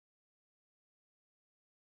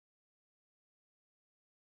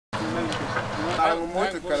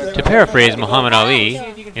To paraphrase Muhammad Ali,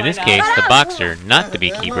 in this case the boxer, not the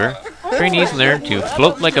beekeeper, trainees learn to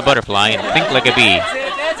float like a butterfly and think like a bee.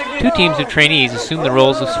 Two teams of trainees assume the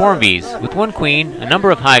roles of swarm bees, with one queen, a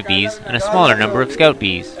number of hive bees, and a smaller number of scout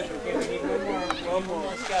bees.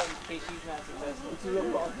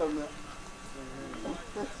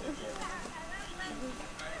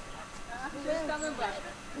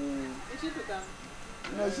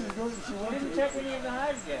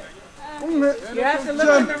 You have to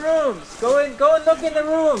look in the rooms. Go and look in the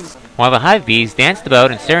rooms. While the hive bees danced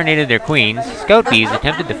about and serenaded their queens, scout bees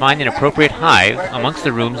attempted to find an appropriate hive amongst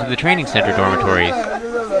the rooms of the training center dormitories.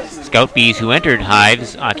 Scout bees who entered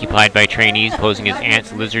hives occupied by trainees posing as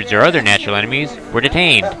ants, lizards, or other natural enemies were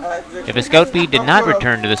detained. If a scout bee did not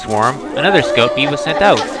return to the swarm, another scout bee was sent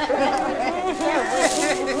out.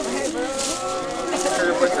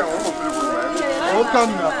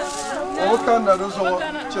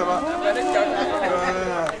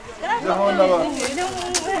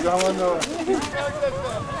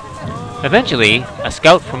 Eventually, a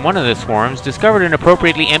scout from one of the swarms discovered an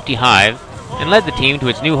appropriately empty hive and led the team to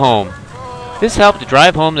its new home. This helped to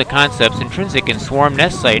drive home the concepts intrinsic in swarm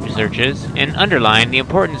nest site searches and underline the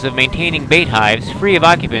importance of maintaining bait hives free of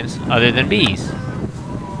occupants other than bees.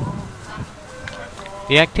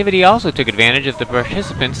 The activity also took advantage of the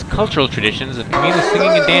participants' cultural traditions of communal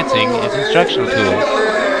singing and dancing as instructional tools,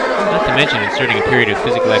 not to mention inserting a period of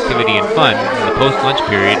physical activity and fun in the post-lunch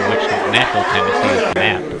period in which the natural tendency is to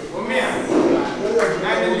nap.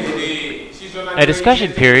 A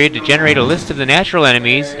discussion period to generate a list of the natural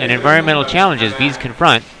enemies and environmental challenges bees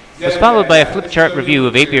confront was followed by a flip chart review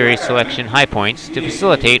of apiary selection high points to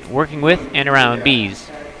facilitate working with and around bees.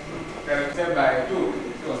 Toad?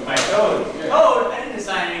 I didn't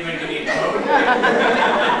assign anybody to be a toad.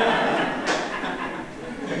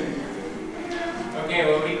 Okay,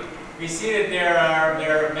 well we see that there are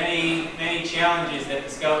many challenges that the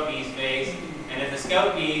scout bees face, and if the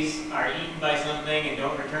scout bees are eaten by something and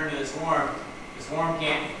don't return to the swarm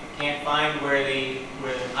can't find where the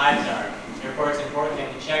hives are. Therefore, it's important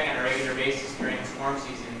that we check on a regular basis during the swarm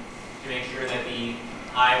season to make sure that the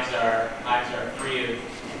hives are free of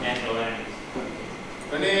natural enemies.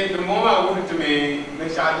 When the moment I wanted to me, I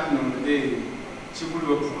started on the day she would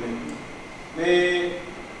work for me. May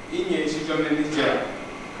in ye she's on the chair.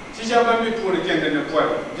 She's a baby for the gender and the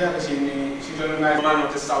poor. She's on the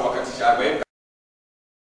night.